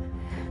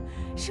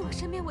是我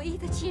身边唯一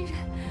的亲人，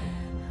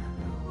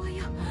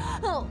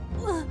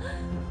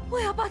我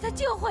要把她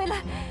救回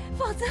来，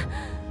否则，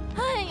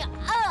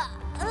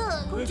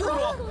公主，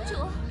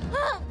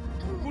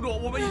公主，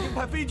我们已经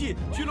派飞机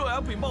去洛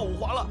阳禀报武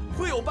皇了，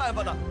会有办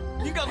法的。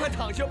您赶快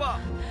躺下吧，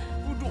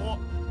公主。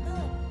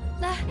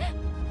来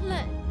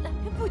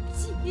不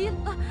及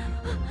了。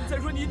再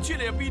说您去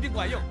了也不一定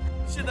管用，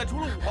现在除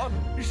了武皇，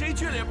谁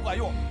去了也不管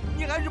用。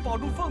您还是保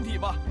住凤体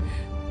吧，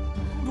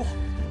公主。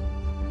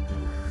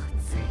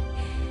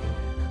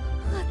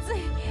何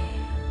罪！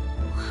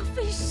我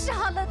非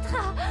杀了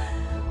他！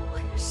我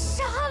要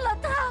杀了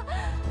他！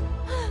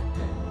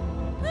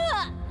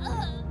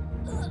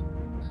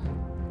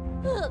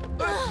公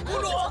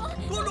主！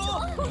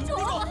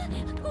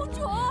公主！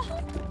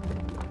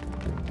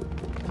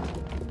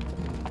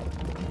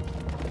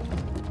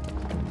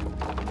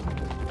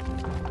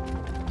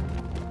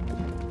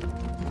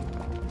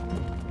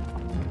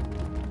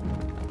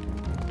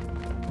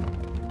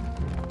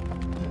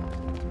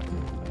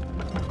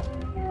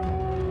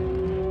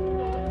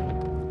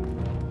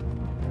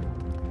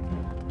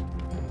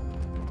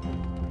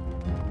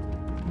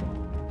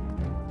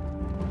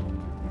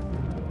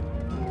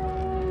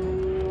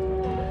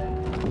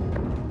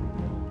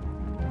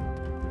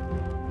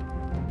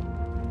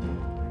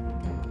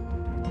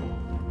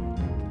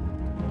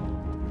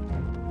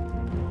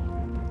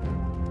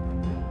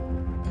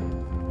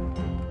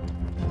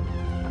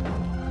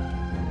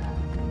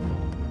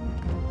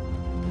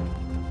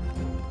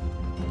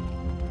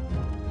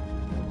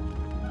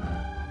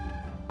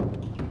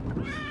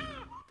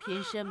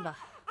平身吧。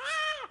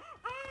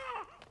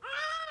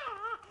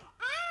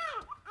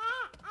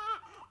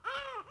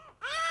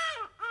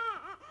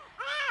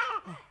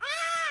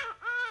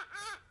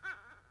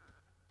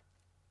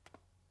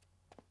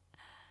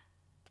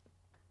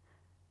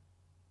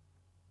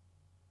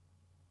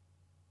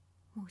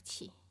母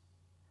亲，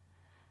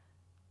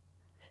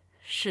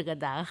是个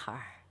男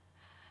孩，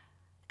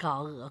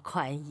高额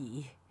宽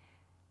衣，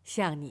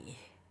像你，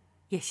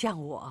也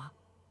像我，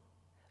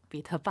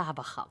比他爸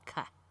爸好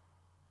看。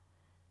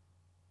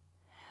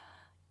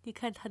你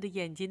看他的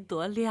眼睛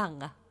多亮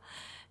啊，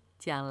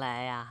将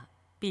来啊，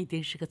必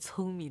定是个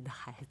聪明的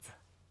孩子。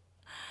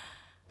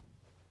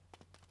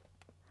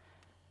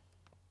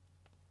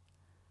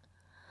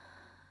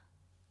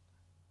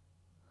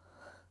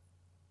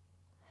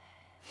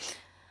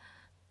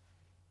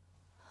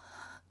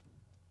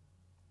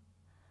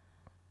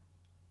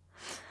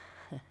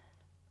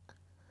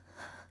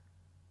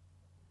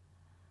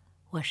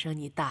我生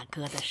你大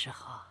哥的时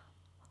候，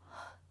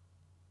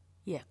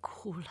也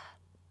哭了。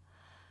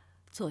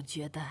总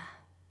觉得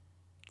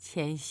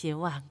千辛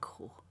万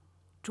苦，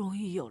终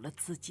于有了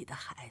自己的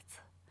孩子，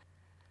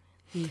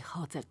以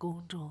后在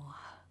宫中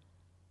啊，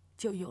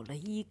就有了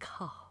依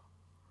靠。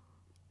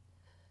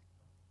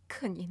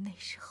可您那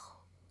时候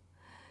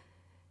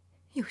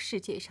有世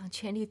界上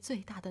权力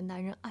最大的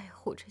男人爱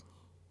护着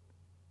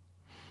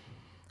你，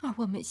而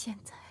我们现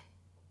在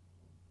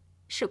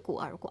是孤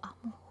儿寡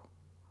母，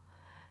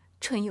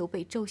春又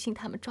被周兴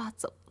他们抓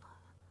走了。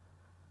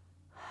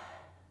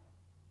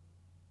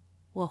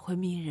我会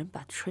命人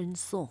把春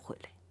送回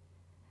来。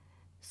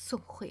送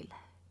回来，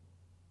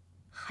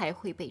还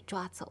会被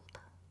抓走的。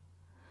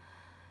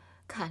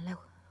看来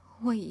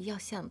我也要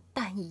像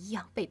蛋一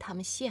样被他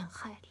们陷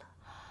害了。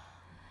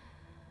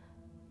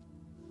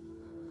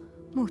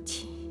母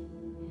亲，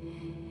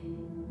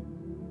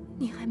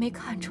你还没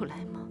看出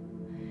来吗？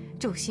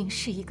周兴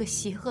是一个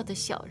邪恶的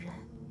小人。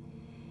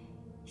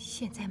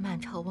现在满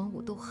朝文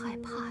武都害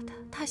怕他，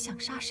他想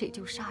杀谁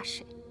就杀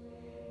谁。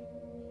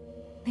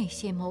那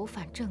些谋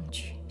反证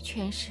据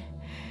全是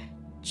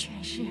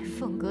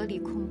凤阁里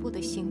恐怖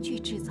的刑具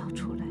制造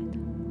出来的。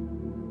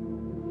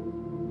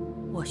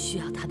我需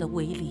要他的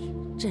威力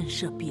震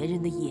慑别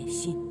人的野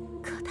心。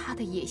可他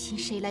的野心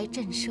谁来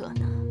震慑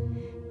呢？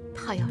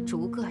他要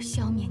逐个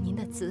消灭您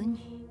的子女，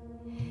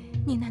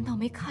你难道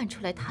没看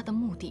出来他的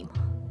目的吗？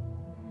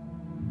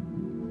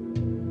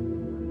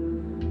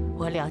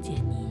我了解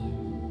你，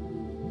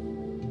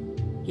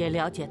也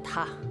了解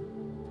他，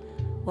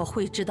我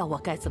会知道我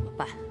该怎么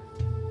办。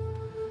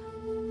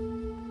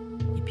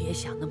你别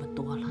想那么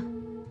多了，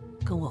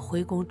跟我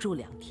回宫住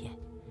2天，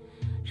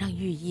让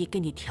御医给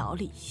你调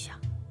理一下。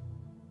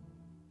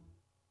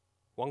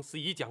王思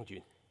仪将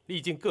军历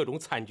尽各种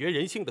惨绝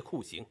人性的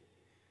酷刑，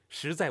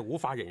实在无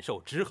法忍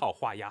受，只好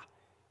画押，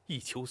以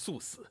求速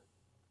死。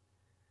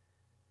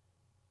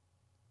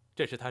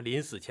这是他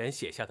临死前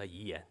写下的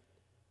遗言，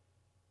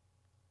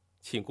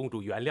请公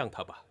主原谅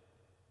他吧。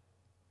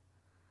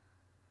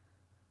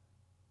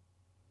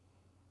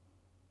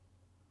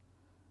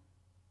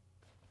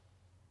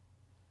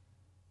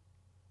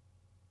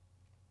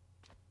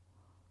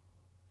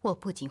我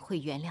不仅会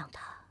原谅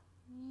他，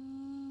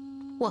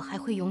我还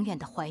会永远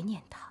的怀念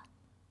他。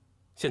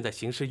现在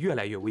形势越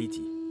来越危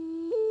急，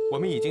我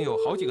们已经有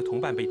好几个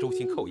同伴被周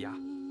兴扣押，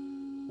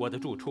我的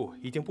住处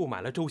已经布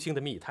满了周兴的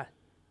密探。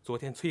昨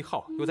天崔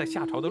浩又在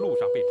下朝的路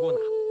上被捉拿，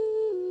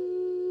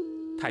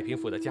太平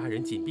府的家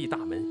人紧闭大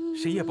门，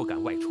谁也不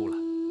敢外出了。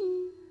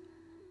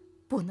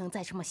不能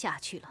再这么下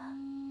去了，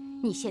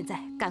你现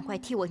在赶快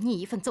替我拟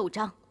一份奏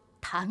章，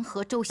弹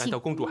劾周兴。难道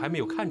公主还没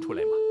有看出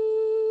来吗？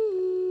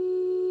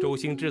周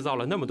兴制造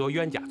了那么多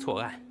冤假错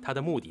案，他的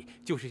目的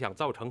就是想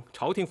造成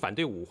朝廷反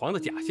对武皇的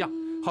假象，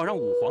好让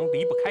武皇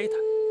离不开他。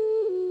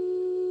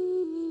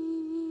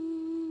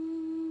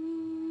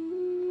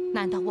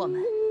难道我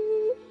们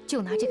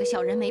就拿这个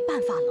小人没办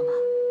法了吗？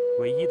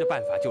唯一的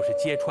办法就是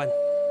揭穿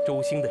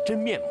周兴的真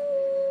面目。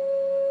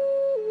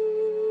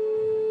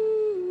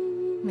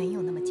没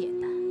有那么简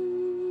单。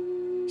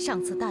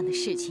上次蛋的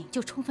事情就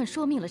充分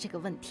说明了这个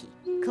问题，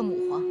可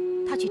母皇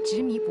他却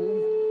执迷不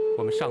悟。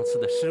我们上次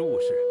的失误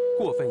是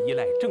过分依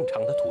赖正常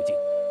的途径。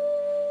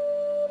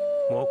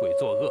魔鬼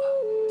作恶，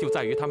就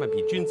在于他们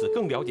比君子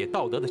更了解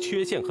道德的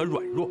缺陷和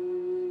软弱。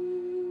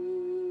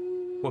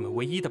我们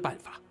唯一的办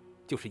法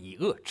就是以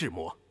恶制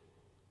魔。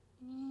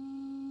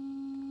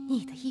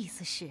你的意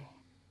思是，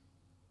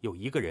有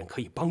一个人可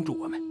以帮助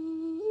我们。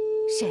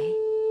谁？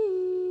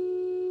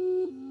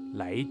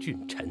来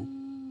俊臣。